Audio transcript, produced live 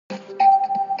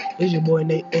It's your boy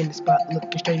Nate in the spot,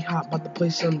 looking straight hot, about to play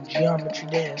some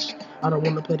GeometryDash. I don't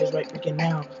wanna play this right freaking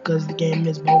now, cause the game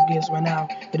is bogus right now.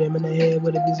 Hit him in the head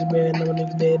with a piece of bread, no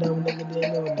nigga dead, no nigga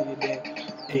dead, no nigga dead.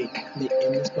 Hey, Nate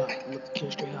in the spot,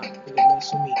 looking straight hot, nigga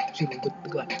mess with me, shoot him with the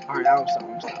Glock. Alright, I'm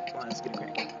stop. Let's get it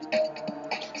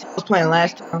cracked. See, I was playing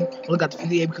last time, I only got the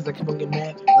 58 because I keep on getting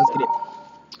mad. Let's get it.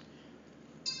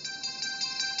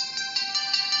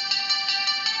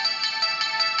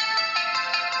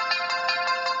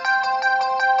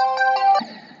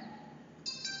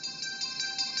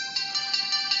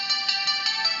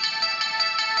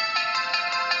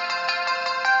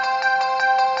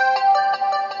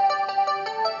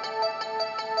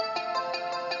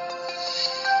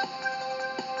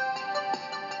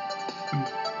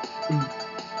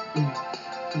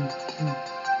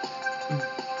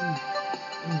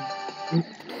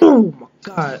 Oh my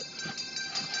god.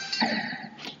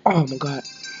 Oh my god.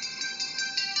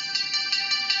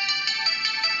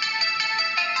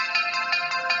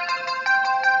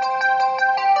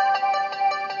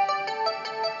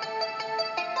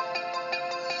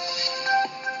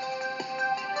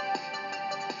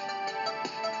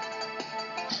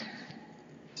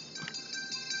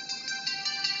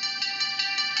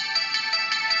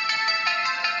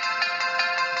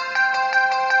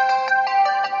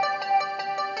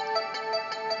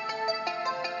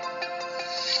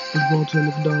 It's going to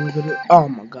look down like it. Oh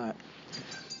my god.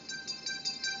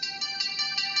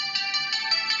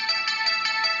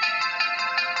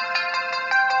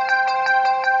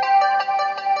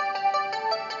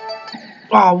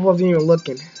 Oh, I wasn't even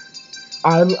looking.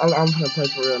 I'm gonna play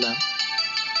for real now.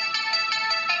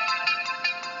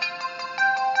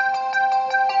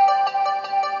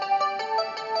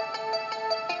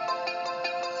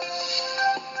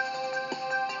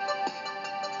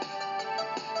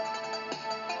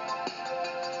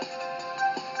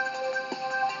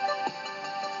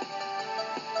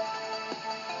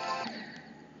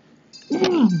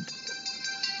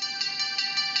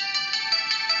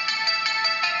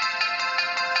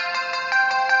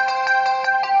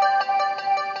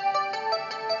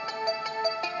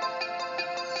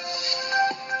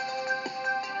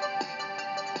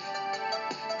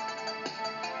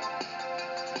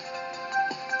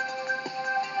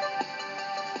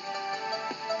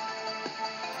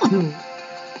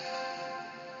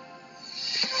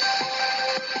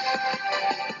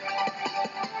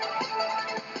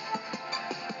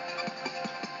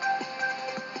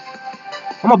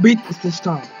 I'm gonna beat this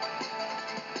time.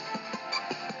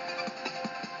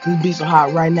 This beat so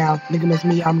hot right now. Nigga mess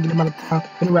me, I'm getting out of town.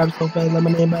 Gonna rap so fast, like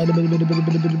my name by the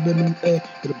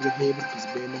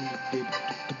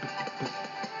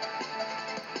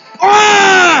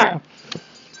ah!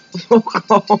 So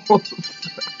close.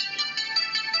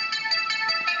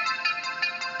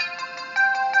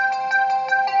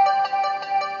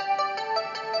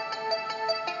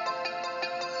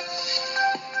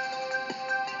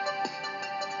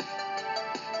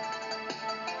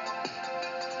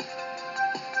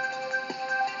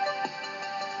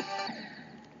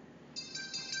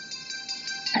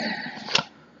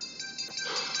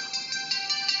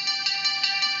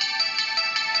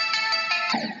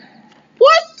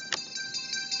 What?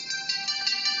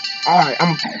 Alright,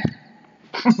 I'm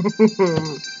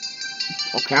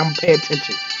okay, I'm gonna pay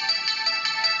attention.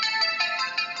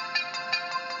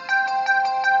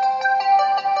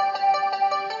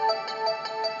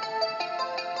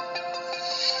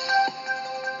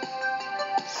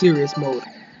 Serious mode.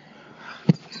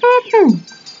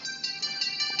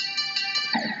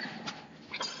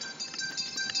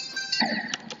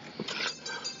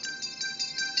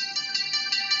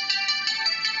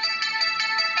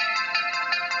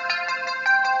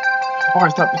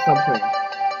 Alright, stop playing.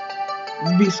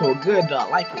 This beat so good though, I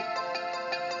like it.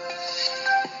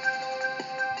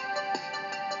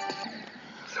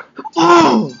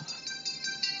 Oh!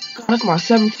 God, that's my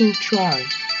 17th try.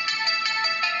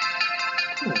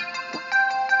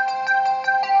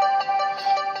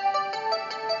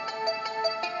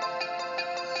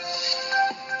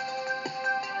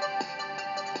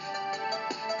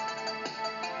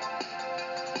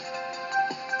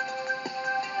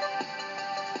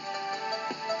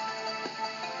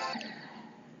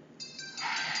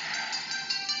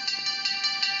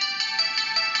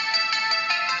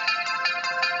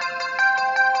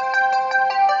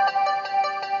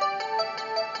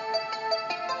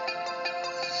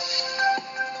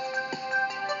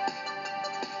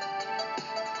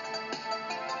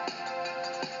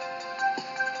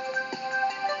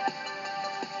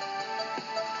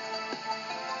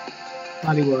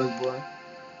 Thought he was, boy.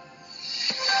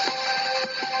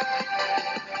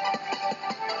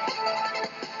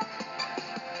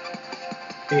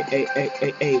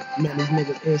 Hey, man, these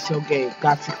niggas is so gay.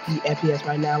 Got 60 FPS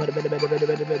right now.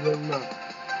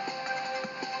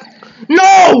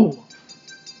 No!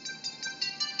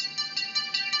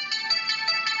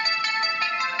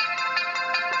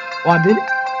 Oh, I did it?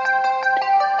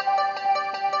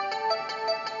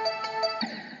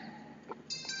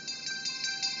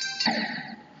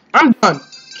 I'm done.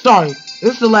 Sorry.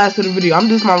 This is the last of the video.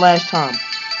 This is my last time.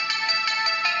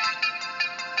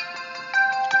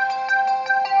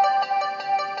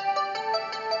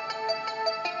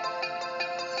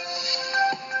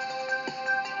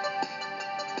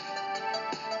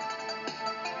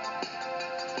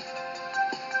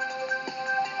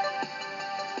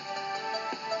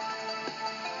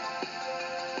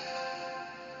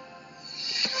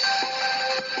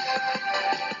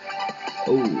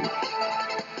 Oh.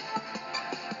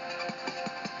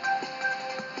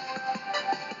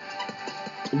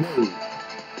 Whoa.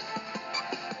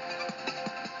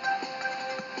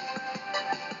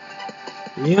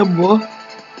 Yeah, boy.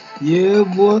 Yeah,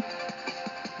 boy.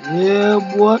 Yeah,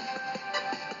 boy.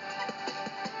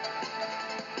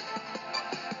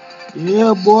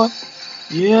 Yeah, boy.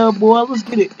 Yeah, boy. Let's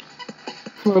get it.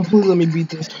 Come on, please let me beat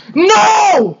this.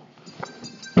 No!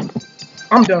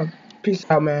 I'm done. Peace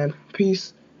out, man.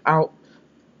 Peace out.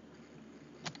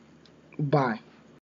 Bye.